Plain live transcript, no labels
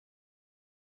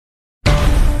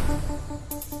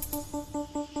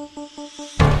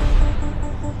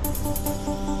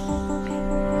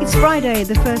It's Friday,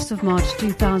 the 1st of March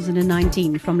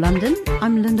 2019. From London,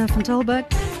 I'm Linda van Tilburg,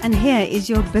 and here is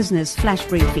your business flash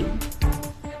briefing.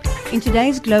 In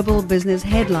today's global business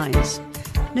headlines,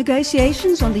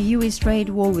 negotiations on the US trade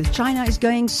war with China is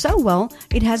going so well,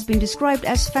 it has been described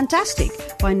as fantastic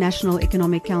by National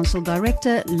Economic Council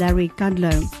Director Larry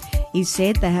Kudlow. He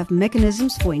said they have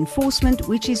mechanisms for enforcement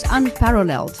which is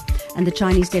unparalleled, and the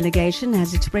Chinese delegation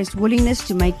has expressed willingness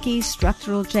to make key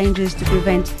structural changes to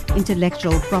prevent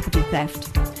intellectual property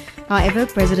theft. However,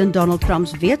 President Donald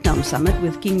Trump's Vietnam summit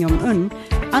with Kim Jong-un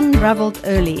unraveled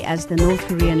early as the North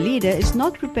Korean leader is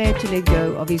not prepared to let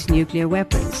go of his nuclear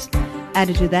weapons.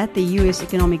 Added to that, the US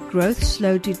economic growth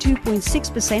slowed to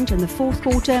 2.6% in the fourth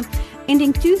quarter,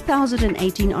 ending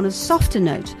 2018 on a softer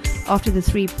note after the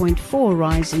 3.4%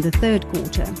 rise in the third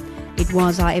quarter. It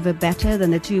was, however, better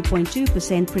than the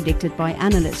 2.2% predicted by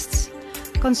analysts.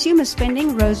 Consumer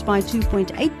spending rose by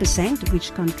 2.8%,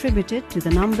 which contributed to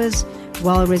the numbers,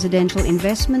 while residential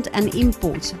investment and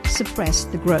imports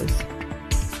suppressed the growth.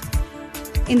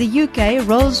 In the UK,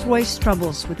 Royce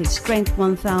troubles with its Trent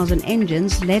 1000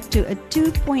 engines led to a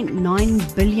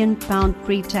 £2.9 billion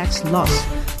pre-tax loss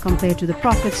compared to the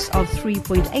profits of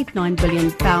 £3.89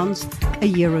 billion a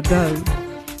year ago.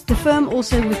 The firm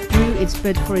also withdrew its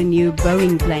bid for a new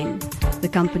Boeing plane. The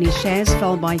company's shares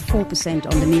fell by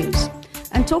 4% on the news.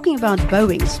 And talking about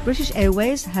Boeings, British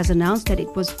Airways has announced that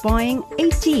it was buying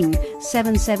 18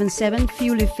 777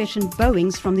 fuel-efficient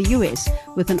Boeings from the US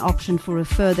with an option for a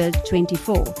further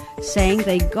 24, saying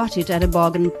they got it at a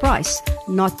bargain price,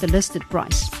 not the listed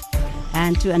price.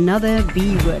 And to another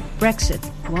B word, Brexit.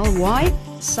 Well, why?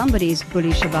 Somebody is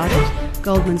bullish about it.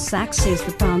 Goldman Sachs says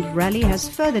the pound rally has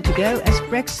further to go as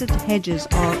Brexit hedges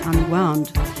are unwound.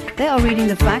 They are reading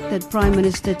the fact that Prime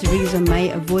Minister Theresa May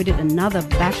avoided another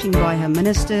bashing by her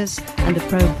ministers and the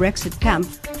pro-Brexit camp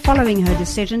following her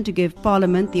decision to give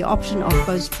Parliament the option of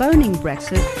postponing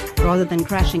Brexit rather than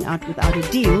crashing out without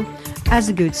a deal as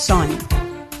a good sign.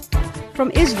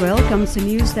 From Israel comes the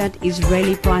news that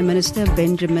Israeli Prime Minister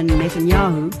Benjamin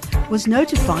Netanyahu was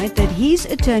notified that his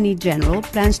Attorney General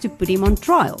plans to put him on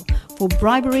trial for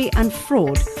bribery and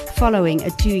fraud following a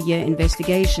 2-year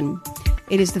investigation.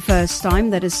 It is the first time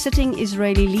that a sitting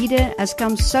Israeli leader has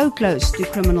come so close to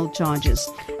criminal charges,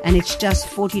 and it's just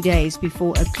 40 days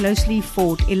before a closely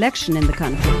fought election in the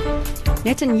country.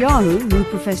 Netanyahu, who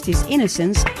professed his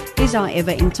innocence, is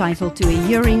however entitled to a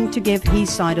hearing to give his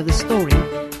side of the story,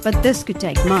 but this could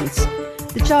take months.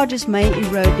 The charges may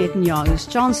erode Netanyahu's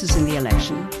chances in the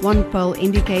election. One poll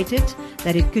indicated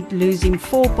that it could lose him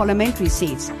 4 parliamentary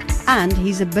seats and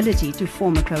his ability to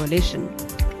form a coalition.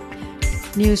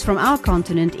 News from our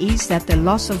continent is that the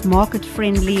loss of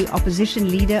market-friendly opposition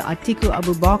leader Atiku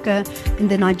Abubakar in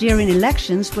the Nigerian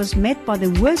elections was met by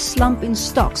the worst slump in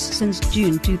stocks since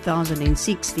June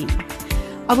 2016.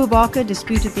 Abubakar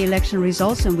disputed the election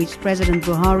results in which President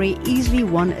Buhari easily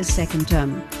won a second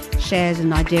term. Shares in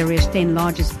Nigeria's 10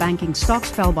 largest banking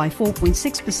stocks fell by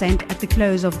 4.6% at the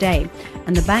close of day,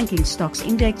 and the banking stocks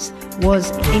index was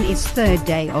in its third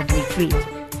day of retreat.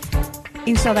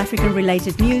 In South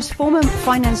African-related news, former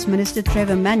Finance Minister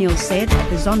Trevor Manuel said at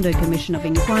the Zondo Commission of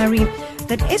Inquiry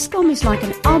that Eskom is like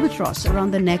an albatross around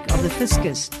the neck of the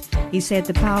fiscus. He said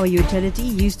the power utility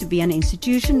used to be an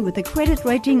institution with a credit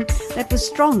rating that was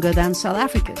stronger than South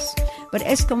Africa's, but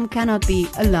Eskom cannot be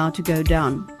allowed to go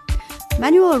down.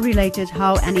 Manuel related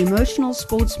how an emotional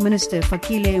sports minister,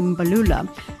 Mbulala,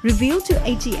 revealed to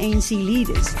 80 ANC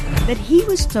leaders that he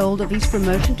was told of his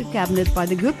promotion to cabinet by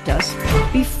the Guptas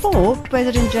before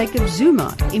President Jacob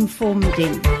Zuma informed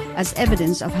him, as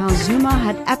evidence of how Zuma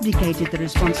had abdicated the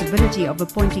responsibility of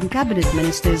appointing cabinet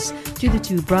ministers to the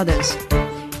two brothers.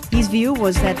 His view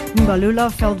was that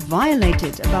Mbulala felt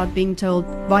violated about being told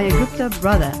by a Gupta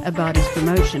brother about his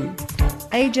promotion.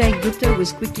 AJ Gupta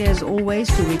was quickly as always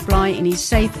to reply in his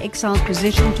safe exiled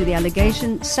position to the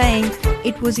allegation, saying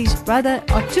it was his brother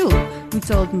Atul who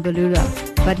told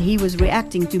Mbulala, but he was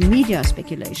reacting to media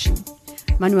speculation.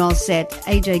 Manuel said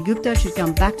AJ Gupta should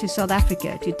come back to South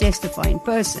Africa to testify in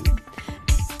person.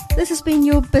 This has been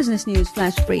your Business News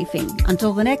Flash Briefing.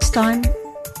 Until the next time,